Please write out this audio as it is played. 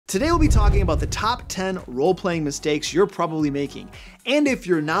Today we'll be talking about the top 10 role-playing mistakes you're probably making. And if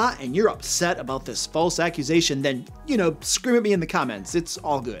you're not and you're upset about this false accusation, then, scream at me in the comments. It's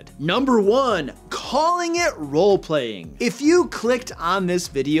all good. Number 1, calling it role-playing. If you clicked on this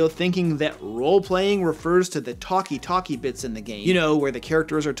video thinking that role-playing refers to the talkie-talkie bits in the game, where the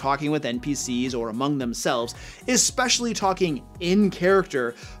characters are talking with NPCs or among themselves, especially talking in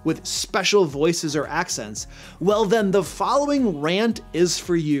character with special voices or accents, well then the following rant is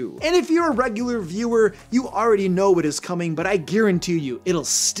for you. And if you're a regular viewer, you already know what is coming, but I guarantee you, it'll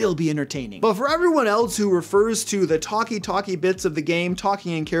still be entertaining. But for everyone else who refers to the talkie-talkie bits of the game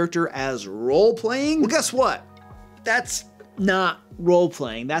talking in character as role-playing, well guess what? That's not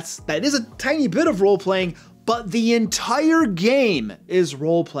role-playing. That is a tiny bit of role-playing, but the entire game is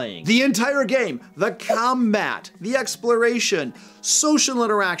role-playing. The entire game, the combat, the exploration, social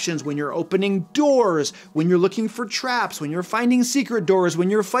interactions, when you're opening doors, when you're looking for traps, when you're finding secret doors, when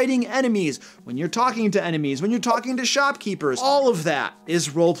you're fighting enemies, when you're talking to enemies, when you're talking to shopkeepers, all of that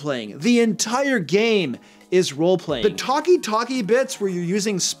is role-playing. The entire game is role-playing. The talkie-talkie bits where you're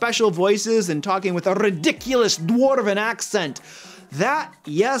using special voices and talking with a ridiculous dwarven accent, that,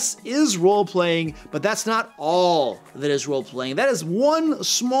 yes, is role-playing, but that's not all that is role-playing. That is one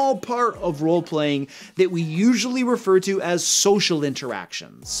small part of role-playing that we usually refer to as social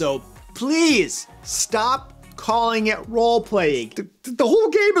interactions. So please stop calling it role-playing. The whole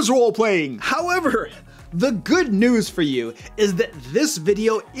game is role-playing. However, the good news for you is that this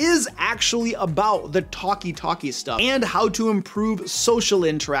video is actually about the talkie-talkie stuff and how to improve social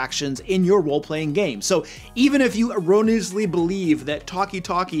interactions in your role-playing game. So even if you erroneously believe that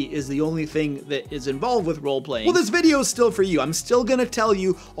talkie-talkie is the only thing that is involved with role-playing, well, this video is still for you. I'm still gonna tell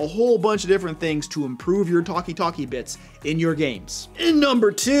you a whole bunch of different things to improve your talkie-talkie bits in your games. And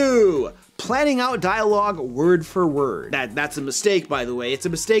number 2, planning out dialogue word for word. That's a mistake, by the way. It's a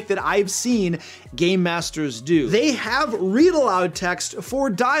mistake that I've seen game masters do. They have read aloud text for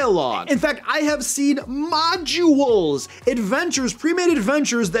dialogue. In fact, I have seen modules, adventures, pre-made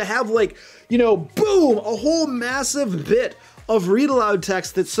adventures that have boom, a whole massive bit of read aloud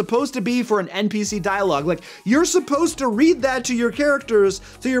text that's supposed to be for an NPC dialogue. Like, you're supposed to read that to your characters,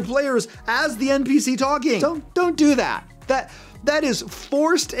 to your players, as the NPC talking. Don't do that. That is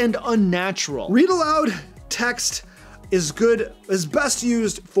forced and unnatural. Read aloud text is best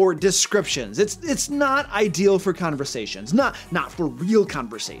used for descriptions. It's not ideal for conversations, not for real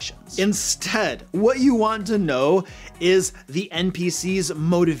conversations. Instead, what you want to know is the NPC's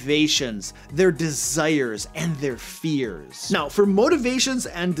motivations, their desires, and their fears. Now, for motivations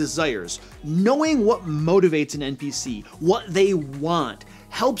and desires, knowing what motivates an NPC, what they want,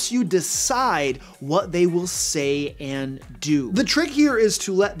 helps you decide what they will say and do. The trick here is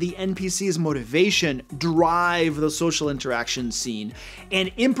to let the NPC's motivation drive the social interaction scene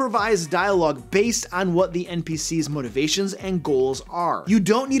and improvise dialogue based on what the NPC's motivations and goals are. You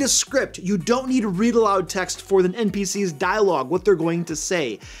don't need a script. You don't need read aloud text for the NPC's dialogue, what they're going to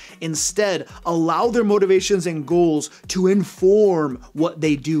say. Instead, allow their motivations and goals to inform what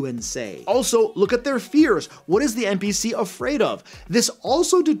they do and say. Also, look at their fears. What is the NPC afraid of? This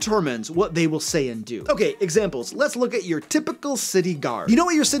also determines what they will say and do. Okay, examples. Let's look at your typical city guard. You know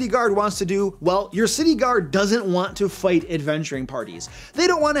what your city guard wants to do? Well, your city guard doesn't want to fight adventuring parties. They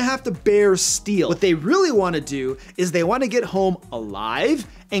don't want to have to bear steel. What they really want to do is they want to get home alive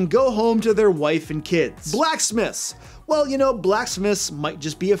and go home to their wife and kids. Blacksmiths. Well, blacksmiths might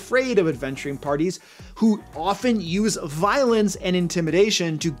just be afraid of adventuring parties who often use violence and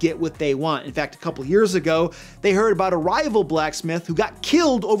intimidation to get what they want. In fact, a couple years ago, they heard about a rival blacksmith who got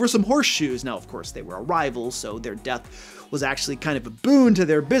killed over some horseshoes. Now, of course, they were a rival, so their death was actually kind of a boon to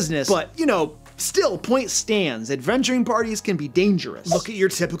their business, but still, point stands. Adventuring parties can be dangerous. Look at your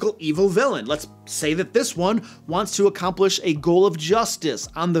typical evil villain. Let's say that this one wants to accomplish a goal of justice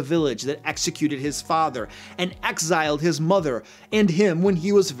on the village that executed his father and exiled his mother and him when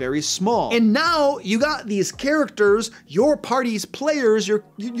he was very small. And now you got these characters, your party's players, your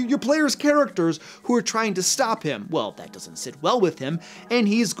players' characters who are trying to stop him. Well, that doesn't sit well with him, and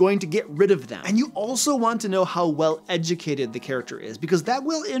he's going to get rid of them. And you also want to know how well educated the character is, because that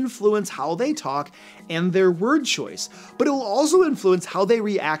will influence how they talk and their word choice, but it will also influence how they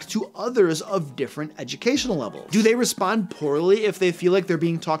react to others of different educational levels. Do they respond poorly if they feel like they're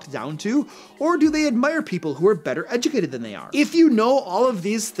being talked down to, or do they admire people who are better educated than they are? If you know all of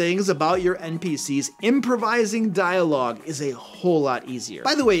these things about your NPCs, improvising dialogue is a whole lot easier.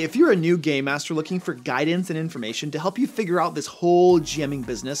 By the way, if you're a new game master looking for guidance and information to help you figure out this whole GMing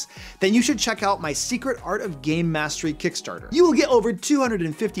business, then you should check out my Secret Art of Game Mastery Kickstarter. You will get over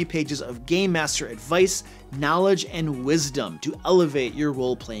 250 pages of game master advice, knowledge, and wisdom to elevate your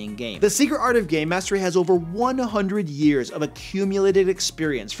role-playing game. The Secret Art of Game Mastery has over 100 years of accumulated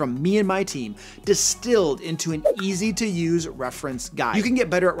experience from me and my team distilled into an easy-to-use reference guide. You can get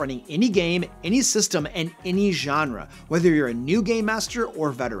better at running any game, any system, and any genre, whether you're a new game master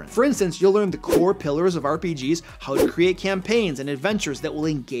or veteran. For instance, you'll learn the core pillars of RPGs, how to create campaigns and adventures that will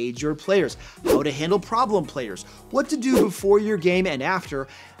engage your players, how to handle problem players, what to do before your game and after,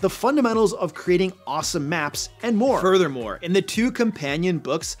 the fundamentals of creating awesome maps, and more. Furthermore, in the 2 companion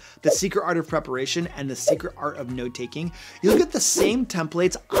books, The Secret Art of Preparation and The Secret Art of Note-Taking, you'll get the same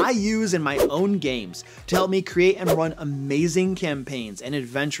templates I use in my own games to help me create and run amazing campaigns and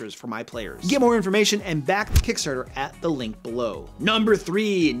adventures for my players. Get more information and back the Kickstarter at the link below. Number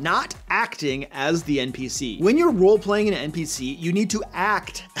 3, not acting as the NPC. When you're role-playing an NPC, you need to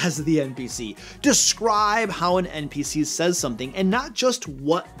act as the NPC. Describe how an NPC says something and not just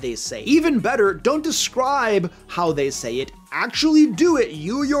what they say. Even better, don't describe how they say it, actually do it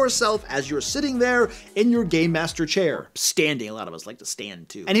you yourself as you're sitting there in your game master chair. Standing, a lot of us like to stand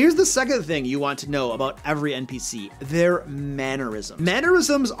too. And here's the second thing you want to know about every NPC, their mannerisms.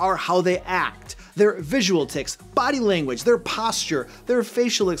 Mannerisms are how they act, their visual tics, body language, their posture, their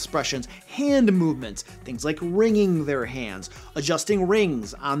facial expressions, hand movements, things like wringing their hands, adjusting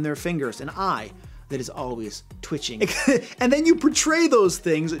rings on their fingers, an eye that is always twitching. And then you portray those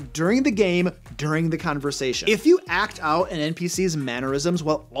things during the game, during the conversation. If you act out an NPC's mannerisms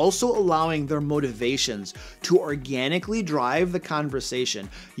while also allowing their motivations to organically drive the conversation,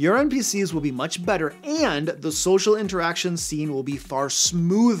 your NPCs will be much better and the social interaction scene will be far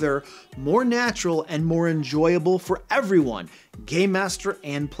smoother, more natural, and more enjoyable for everyone, game master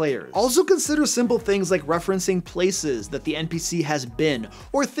and players. Also consider simple things like referencing places that the NPC has been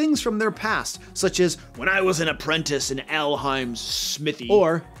or things from their past, such as when I was an apprentice in Alheim's smithy,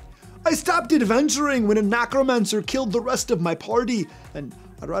 or I stopped adventuring when a necromancer killed the rest of my party and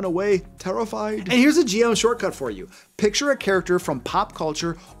I ran away terrified. And here's a GM shortcut for you. Picture a character from pop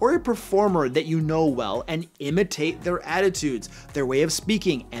culture or a performer that you know well and imitate their attitudes, their way of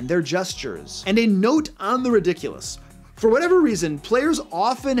speaking, and their gestures. And a note on the ridiculous. For whatever reason, players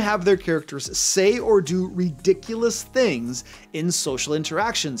often have their characters say or do ridiculous things in social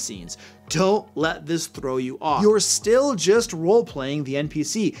interaction scenes. Don't let this throw you off. You're still just role-playing the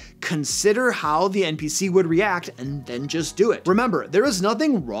NPC. Consider how the NPC would react and then just do it. Remember, there is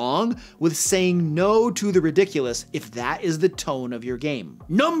nothing wrong with saying no to the ridiculous if that is the tone of your game.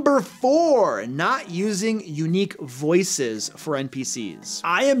 Number 4, not using unique voices for NPCs.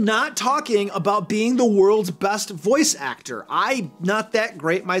 I am not talking about being the world's best voice actor. I'm not that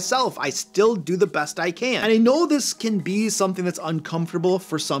great myself. I still do the best I can. And I know this can be something that's uncomfortable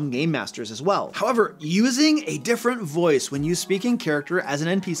for some game masters as well. However, using a different voice when you speak in character as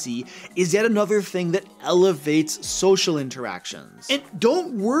an NPC is yet another thing that elevates social interactions. And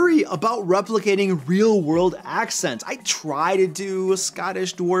don't worry about replicating real-world accents. I try to do a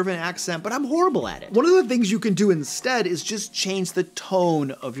Scottish dwarven accent, but I'm horrible at it. One of the things you can do instead is just change the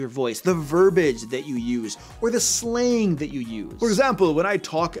tone of your voice, the verbiage that you use, or the slang that you use. For example, when I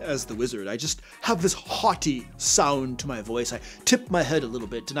talk as the wizard, I just have this haughty sound to my voice. I tip my head a little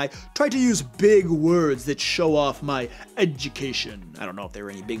bit and I try to use big words that show off my education. I don't know if there were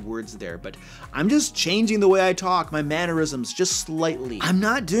any big words there, but I'm just changing the way I talk, my mannerisms, just slightly. I'm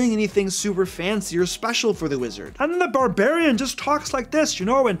not doing anything super fancy or special for the wizard. And then the barbarian just talks like this, you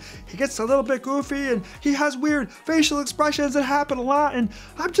know, and he gets a little bit goofy and he has weird facial expressions that happen a lot, and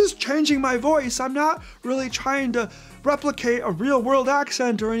I'm just changing my voice. I'm not really trying to replicate a real world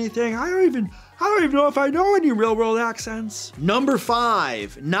accent or anything. I don't even know if I know any real-world accents. Number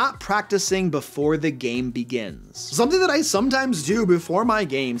 5, not practicing before the game begins. Something that I sometimes do before my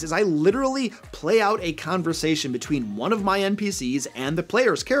games is I literally play out a conversation between one of my NPCs and the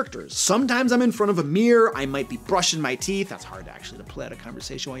player's characters. Sometimes I'm in front of a mirror, I might be brushing my teeth. That's hard actually to play out a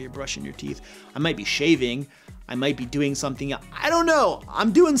conversation while you're brushing your teeth. I might be shaving. I might be doing something, I don't know.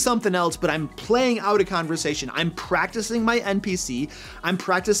 I'm doing something else, but I'm playing out a conversation. I'm practicing my NPC. I'm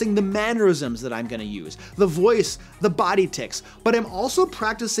practicing the mannerisms that I'm gonna use, the voice, the body tics, but I'm also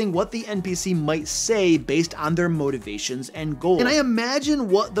practicing what the NPC might say based on their motivations and goals. And I imagine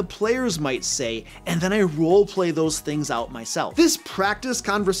what the players might say, and then I role play those things out myself. This practice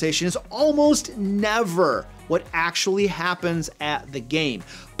conversation is almost never what actually happens at the game,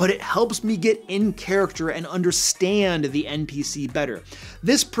 but it helps me get in character and understand the NPC better.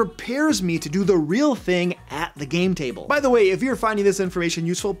 This prepares me to do the real thing at the game table. By the way, if you're finding this information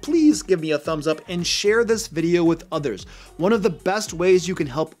useful, please give me a thumbs up and share this video with others. One of the best ways you can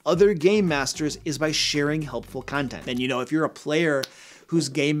help other game masters is by sharing helpful content. And you know, if you're a player whose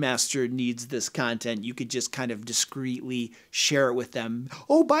game master needs this content, you could just kind of discreetly share it with them.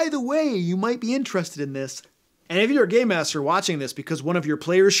 Oh, by the way, you might be interested in this. And if you're a game master watching this because one of your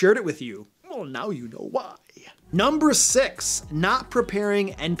players shared it with you, well, now you know why. Number 6, not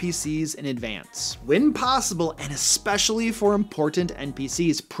preparing NPCs in advance. When possible, and especially for important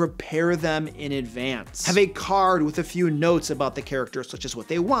NPCs, prepare them in advance. Have a card with a few notes about the character, such as what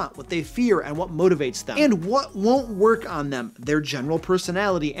they want, what they fear, and what motivates them, and what won't work on them, their general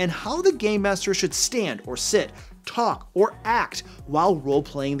personality, and how the game master should stand or sit, talk, or act while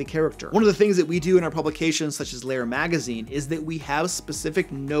role-playing the character. One of the things that we do in our publications, such as Lair magazine, is that we have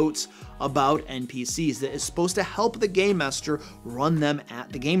specific notes about NPCs that is supposed to help the game master run them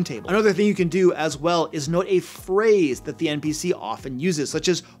at the game table. Another thing you can do as well is note a phrase that the NPC often uses, such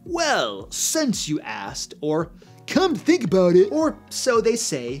as, well, since you asked, or come to think about it, or so they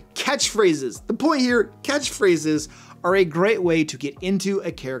say. Catchphrases. The point here, catchphrases are a great way to get into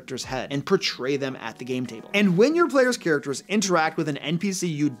a character's head and portray them at the game table. And when your player's characters interact with an NPC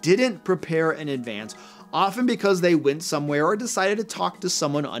you didn't prepare in advance, often because they went somewhere or decided to talk to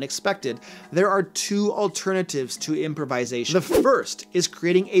someone unexpected, there are 2 alternatives to improvisation. The first is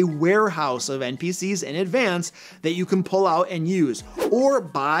creating a warehouse of NPCs in advance that you can pull out and use, or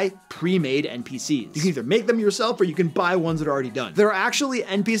buy pre-made NPCs. You can either make them yourself or you can buy ones that are already done. There are actually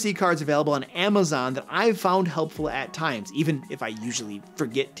NPC cards available on Amazon that I've found helpful at times, even if I usually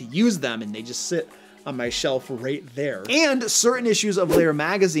forget to use them and they just sit on my shelf right there. And certain issues of Lair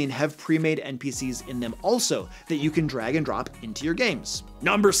magazine have pre-made NPCs in them also that you can drag and drop into your games.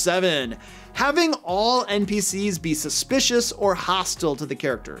 Number 7, having all NPCs be suspicious or hostile to the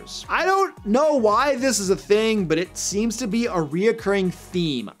characters. I don't know why this is a thing, but it seems to be a reoccurring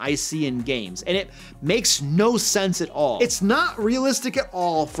theme I see in games, and it makes no sense at all. It's not realistic at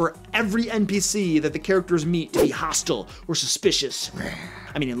all for every NPC that the characters meet to be hostile or suspicious.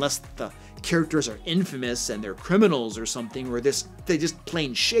 I mean, unless the characters are infamous and they're criminals or something, or they're just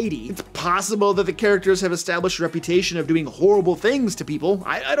plain shady. It's possible that the characters have established a reputation of doing horrible things to people.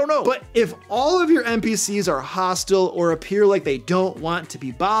 I don't know. But if all of your NPCs are hostile or appear like they don't want to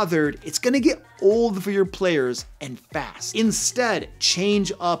be bothered, it's gonna get old for your players and fast. Instead,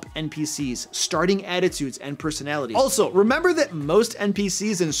 change up NPCs, starting attitudes and personalities. Also, remember that most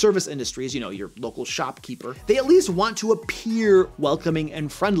NPCs in service industries, you know, your local shopkeeper, they at least want to appear welcoming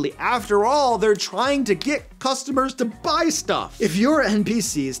and friendly. After all, they're trying to get customers to buy stuff. If your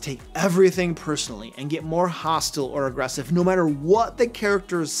NPCs take everything personally and get more hostile or aggressive, no matter what the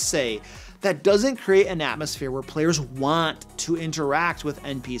characters say, that doesn't create an atmosphere where players want to interact with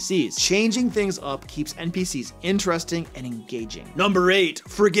NPCs. Changing things up keeps NPCs interesting and engaging. Number 8,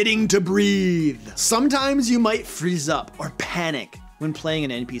 forgetting to breathe. Sometimes you might freeze up or panic when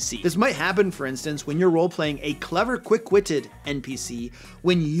playing an NPC. This might happen, for instance, when you're role-playing a clever, quick-witted NPC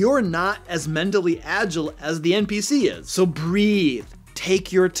when you're not as mentally agile as the NPC is. So breathe,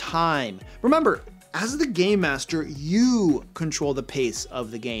 take your time. Remember, as the game master, you control the pace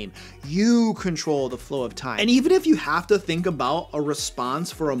of the game. You control the flow of time. And even if you have to think about a response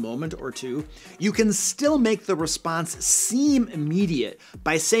for a moment or two, you can still make the response seem immediate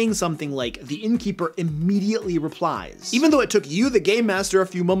by saying something like, the innkeeper immediately replies. Even though it took you, the game master, a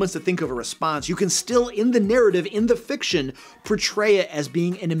few moments to think of a response, you can still, in the narrative, in the fiction, portray it as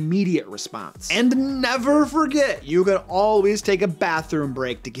being an immediate response. And never forget, you can always take a bathroom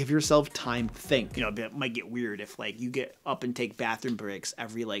break to give yourself time to think. You know, it might get weird if like you get up and take bathroom breaks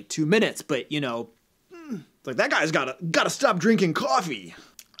every like 2 minutes, but you know, like that guy's gotta stop drinking coffee.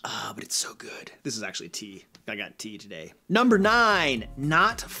 But it's so good. This is actually tea. I got tea today. Number 9,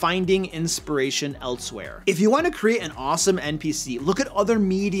 not finding inspiration elsewhere. If you want to create an awesome NPC, look at other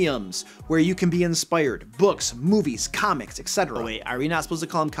mediums where you can be inspired. Books, movies, comics, etc. Oh wait, are we not supposed to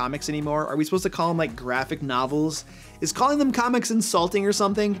call them comics anymore? Are we supposed to call them like graphic novels? Is calling them comics insulting or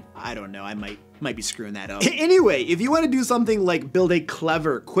something? I don't know, I might be screwing that up. Anyway, if you want to do something like build a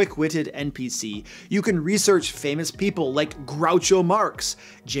clever, quick-witted NPC, you can research famous people like Groucho Marx,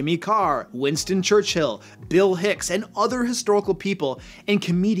 Jimmy Carr, Winston Churchill, Bill Hicks, and other historical people and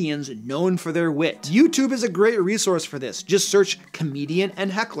comedians known for their wit. YouTube is a great resource for this. Just search comedian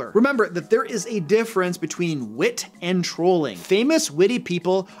and heckler. Remember that there is a difference between wit and trolling. Famous, witty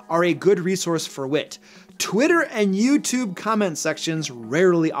people are a good resource for wit. Twitter and YouTube comment sections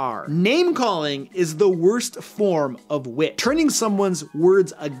rarely are. Name calling is the worst form of wit. Turning someone's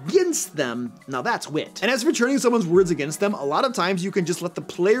words against them, now that's wit. And as for turning someone's words against them, a lot of times you can just let the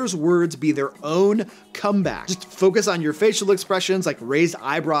player's words be their own comeback. Just focus on your facial expressions like raised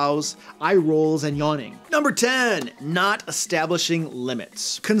eyebrows, eye rolls, and yawning. Number 10, not establishing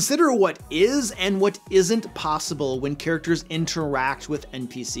limits. Consider what is and what isn't possible when characters interact with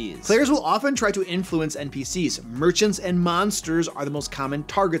NPCs. Players will often try to influence NPCs. Merchants and monsters are the most common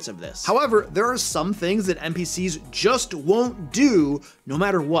targets of this. However, there are some things that NPCs just won't do no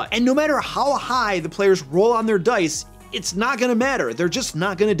matter what. And no matter how high the players roll on their dice, it's not gonna matter. They're just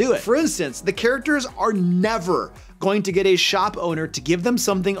not gonna do it. For instance, the characters are never going to get a shop owner to give them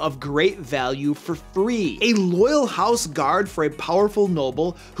something of great value for free. A loyal house guard for a powerful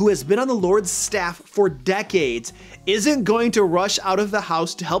noble who has been on the Lord's staff for decades isn't going to rush out of the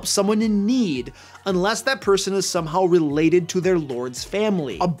house to help someone in need unless that person is somehow related to their lord's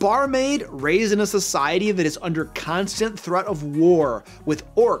family. A barmaid raised in a society that is under constant threat of war with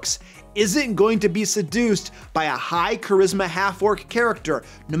orcs isn't going to be seduced by a high charisma half-orc character,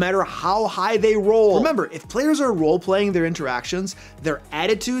 no matter how high they roll. Remember, if players are role-playing their interactions, their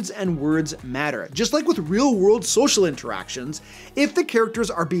attitudes and words matter. Just like with real-world social interactions, if the characters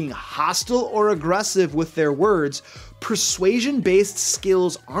are being hostile or aggressive with their words, persuasion-based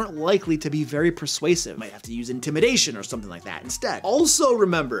skills aren't likely to be very persuasive. Might have to use intimidation or something like that instead. Also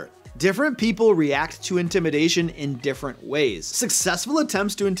remember, different people react to intimidation in different ways. Successful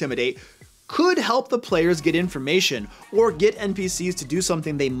attempts to intimidate could help the players get information or get NPCs to do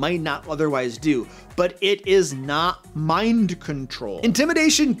something they might not otherwise do, but it is not mind control.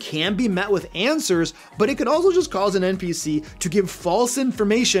 Intimidation can be met with answers, but it could also just cause an NPC to give false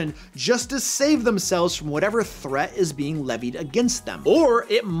information just to save themselves from whatever threat is being levied against them. Or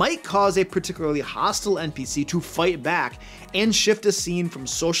it might cause a particularly hostile NPC to fight back and shift a scene from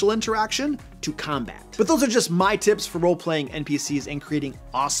social interaction to combat. But those are just my tips for role-playing NPCs and creating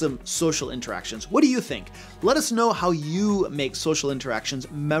awesome social interactions. What do you think? Let us know how you make social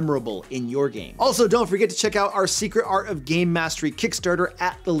interactions memorable in your game. Also, don't forget to check out our Secret Art of Game Mastery Kickstarter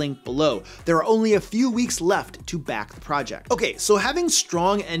at the link below. There are only a few weeks left to back the project. Okay, so having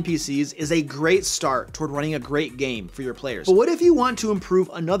strong NPCs is a great start toward running a great game for your players. But what if you want to improve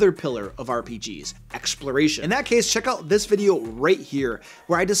another pillar of RPGs, exploration? In that case, check out this video right here,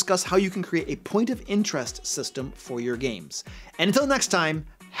 where I discuss how you can create a point of interest system for your games. And until next time,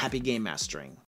 happy game mastering.